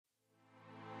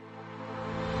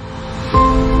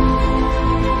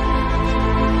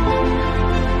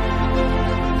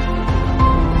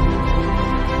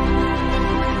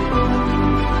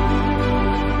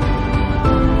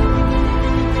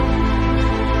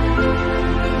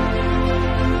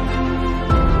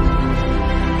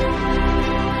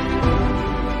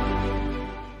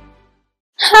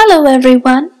Hello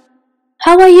everyone,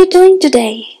 how are you doing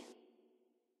today?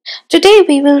 Today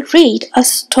we will read a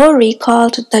story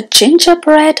called The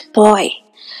Gingerbread Boy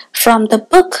from the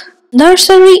book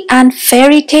Nursery and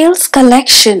Fairy Tales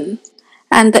Collection,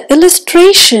 and the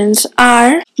illustrations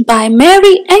are by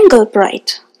Mary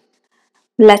Engelbreit.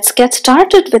 Let's get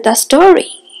started with the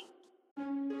story.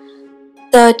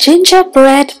 The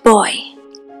Gingerbread Boy.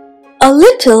 A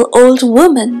little old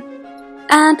woman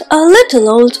and a little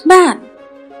old man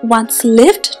once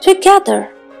lived together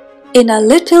in a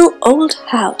little old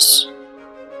house.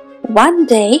 One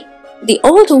day, the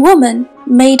old woman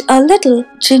made a little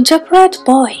gingerbread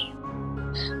boy.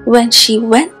 When she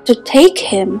went to take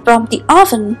him from the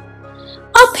oven,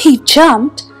 up he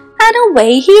jumped and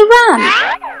away he ran.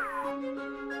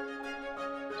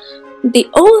 The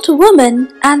old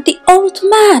woman and the old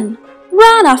man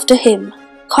ran after him,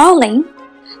 calling,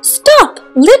 "Stop,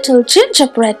 little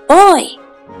gingerbread boy!"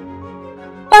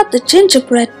 But the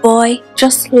gingerbread boy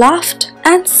just laughed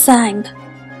and sang,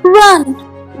 "Run,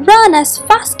 run as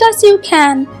fast as you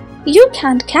can. You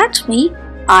can't catch me.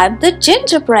 I'm the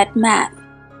gingerbread man."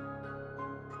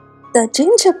 The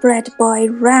gingerbread boy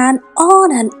ran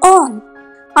on and on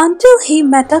until he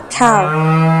met a cow.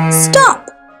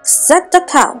 "Stop," said the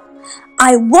cow.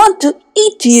 "I want to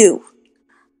eat you."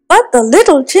 But the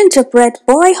little gingerbread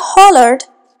boy hollered,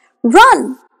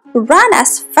 "Run, run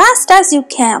as fast as you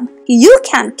can. You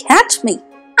can't catch me.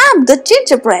 I'm the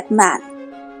gingerbread man."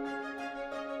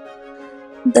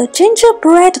 The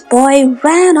gingerbread boy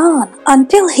ran on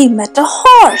until he met a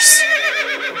horse.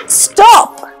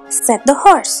 "Stop," said the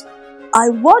horse. "I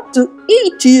want to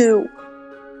eat you."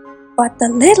 But the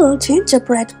little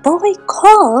gingerbread boy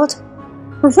called,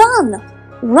 "Run,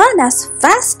 run as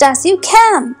fast as you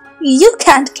can. You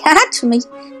can't catch me.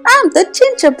 I'm the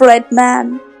gingerbread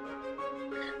man."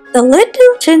 The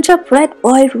little gingerbread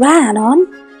boy ran on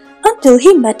until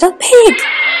he met a pig.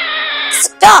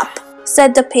 "Stop,"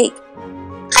 said the pig.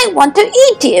 "I want to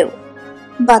eat you."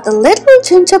 But the little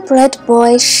gingerbread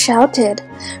boy shouted,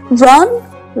 "Run,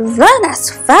 run as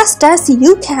fast as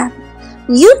you can.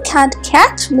 You can't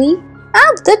catch me.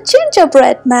 I'm the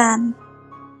gingerbread man."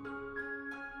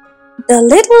 The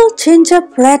little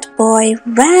gingerbread boy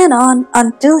ran on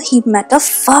until he met a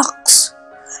fox.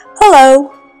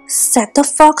 "Hello," said the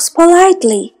fox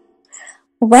politely.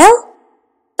 Well,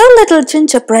 the little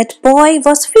gingerbread boy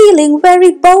was feeling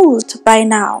very bold by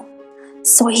now,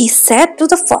 so he said to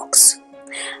the fox,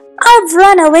 "I've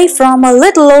run away from a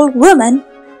little old woman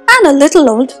and a little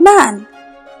old man,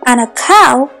 and a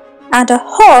cow and a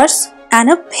horse and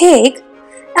a pig,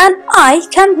 and I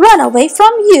can run away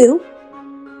from you.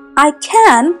 I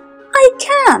can.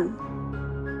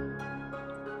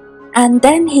 And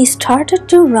then he started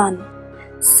to run,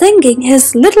 singing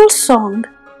his little song,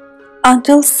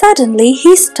 until suddenly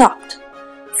he stopped,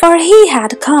 for he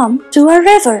had come to a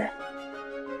river.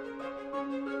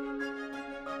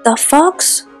 The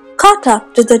fox caught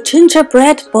up to the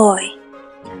gingerbread boy.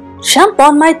 "Jump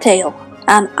on my tail,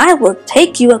 and I will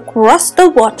take you across the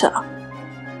water,"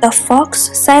 the fox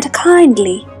said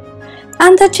kindly,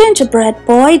 and the gingerbread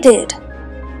boy did.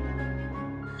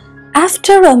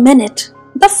 After a minute,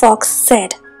 the fox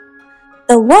said,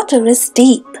 "The water is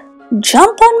deep.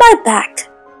 Jump on my back."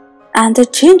 And the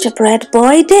gingerbread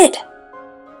boy did.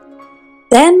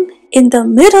 Then, in the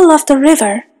middle of the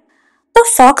river, the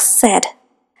fox said,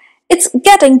 "It's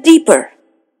getting deeper.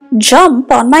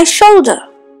 Jump on my shoulder."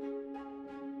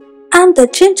 And the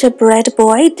gingerbread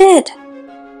boy did.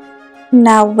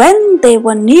 Now, when they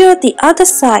were near the other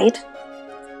side,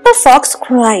 the fox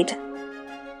cried,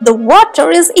 "The water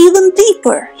is even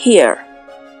deeper here.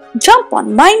 Jump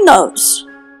on my nose."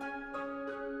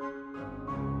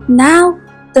 Now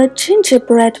the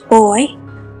gingerbread boy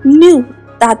knew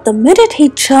that the minute he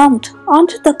jumped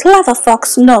onto the clever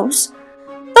fox's nose,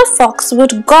 the fox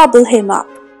would gobble him up.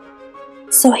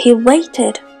 So he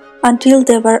waited until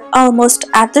they were almost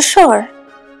at the shore.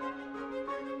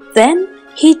 Then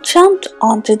he jumped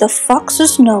onto the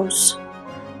fox's nose.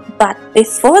 But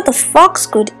before the fox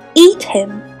could eat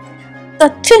him,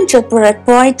 the gingerbread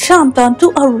boy jumped onto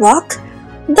a rock,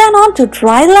 then onto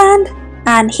dry land,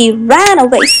 and he ran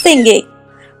away singing,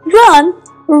 "Run,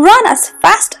 run as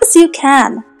fast as you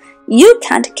can. You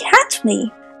can't catch me.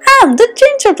 I'm the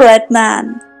gingerbread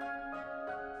man."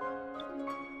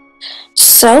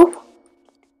 So,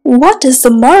 what is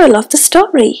the moral of the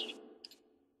story?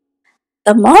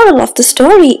 The moral of the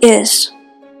story is,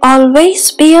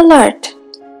 always be alert.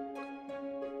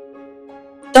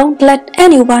 Don't let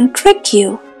anyone trick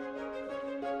you.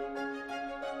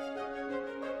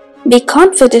 Be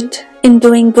confident in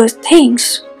doing good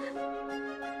things,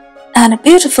 and a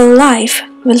beautiful life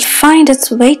will find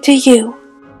its way to you.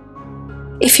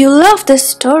 If you love this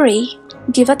story,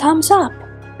 give a thumbs up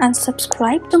and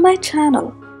subscribe to my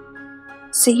channel.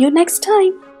 See you next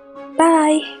time.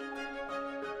 Bye.